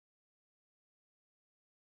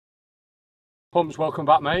Humps, welcome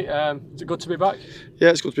back, mate. Is it good to be back?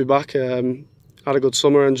 Yeah, it's good to be back. Had a good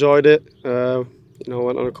summer, enjoyed it.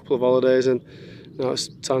 Went on a couple of holidays, and now it's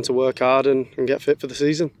time to work hard and get fit for the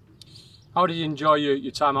season. How did you enjoy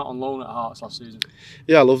your time out on loan at Hearts last season?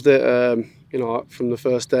 Yeah, I loved it. From the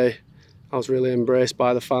first day, I was really embraced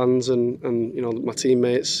by the fans and my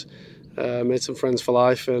teammates. Made some friends for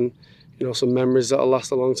life, and some memories that'll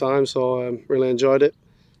last a long time. So really enjoyed it.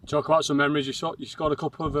 Talk about some memories. You scored a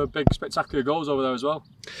couple of big spectacular goals over there as well.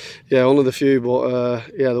 Yeah, only the few, but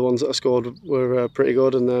the ones that I scored were pretty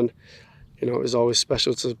good. And then it was always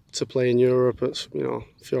special to play in Europe. It's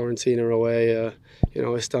Fiorentina away,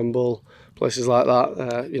 Istanbul, places like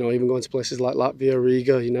that. Even going to places like Latvia,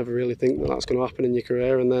 Riga, you never really think that that's going to happen in your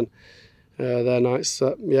career. And then they're nights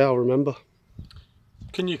that I'll remember.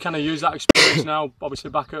 Can you kind of use that experience now, obviously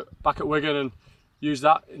back at Wigan, and use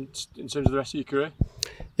that in terms of the rest of your career?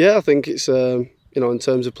 Yeah, I think it's in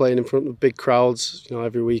terms of playing in front of big crowds.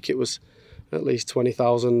 Every week it was at least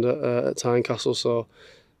 20,000 at Tynecastle. So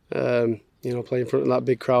playing in front of that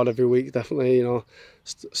big crowd every week definitely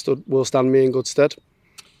will stand me in good stead.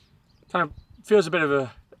 Kind of feels a bit of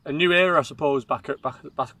a new era, I suppose, back at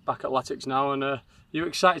Latics now. And are you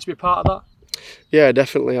excited to be part of that? Yeah,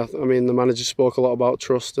 definitely. I mean, the manager spoke a lot about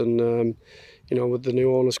trust, and with the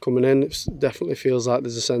new owners coming in, it definitely feels like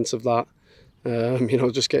there's a sense of that.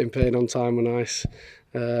 Just getting paid on time were nice,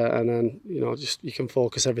 and then just you can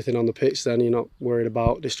focus everything on the pitch. Then you're not worried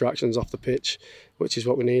about distractions off the pitch, which is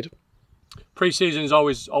what we need. Pre-season is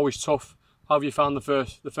always tough. How have you found the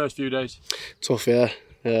first few days? Tough, yeah,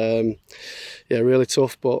 really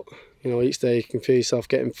tough. But each day you can feel yourself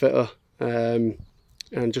getting fitter, and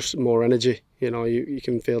just more energy. You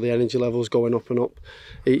can feel the energy levels going up and up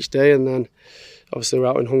each day, and then obviously we're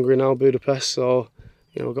out in Hungary now, Budapest, so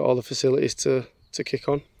we've got all the facilities to kick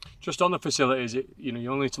on. Just on the facilities,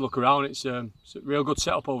 you only need to look around. It's a real good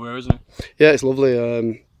setup over here, isn't it? Yeah, it's lovely.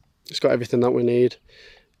 It's got everything that we need.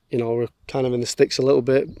 We're kind of in the sticks a little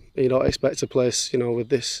bit. You don't expect a place, with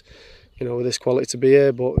this quality to be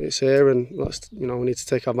here, but it's here, and we need to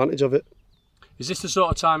take advantage of it. Is this the sort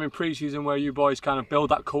of time in pre-season where you boys kind of build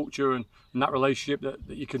that culture and that relationship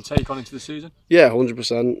that you can take on into the season? Yeah,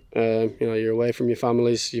 100%. You're away from your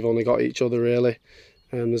families. You've only got each other really.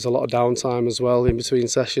 There's a lot of downtime as well in between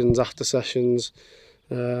sessions, after sessions,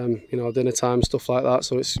 dinner time, stuff like that.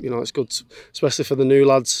 So it's it's good, especially for the new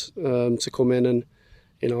lads, to come in and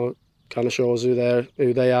kind of show us who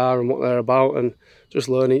they are and what they're about, and just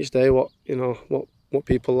learn each day what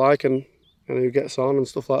people like and who gets on and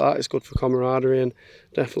stuff like that. It's good for camaraderie and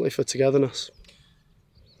definitely for togetherness.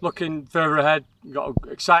 Looking further ahead, you've got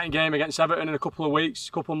an exciting game against Everton in a couple of weeks,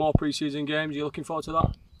 a couple more pre-season games. Are you looking forward to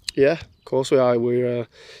that? Yeah, of course we are.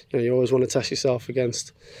 You always want to test yourself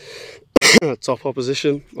against top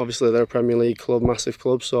opposition. Obviously they're a Premier League club, massive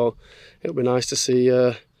club, so it'll be nice to see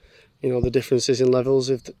the differences in levels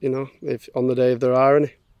if on the day if there are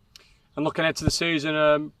any. And looking ahead to the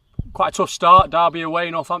season, quite a tough start. Derby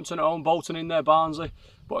away, Northampton at home, Bolton in there, Barnsley,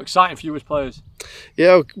 but exciting for you as players.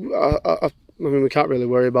 Yeah, I mean, we can't really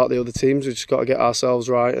worry about the other teams. We've just got to get ourselves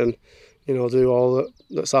right and do all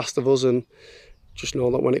that's asked of us, and just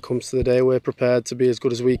know that when it comes to the day, we're prepared to be as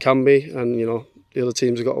good as we can be, and the other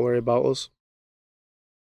teams have got to worry about us.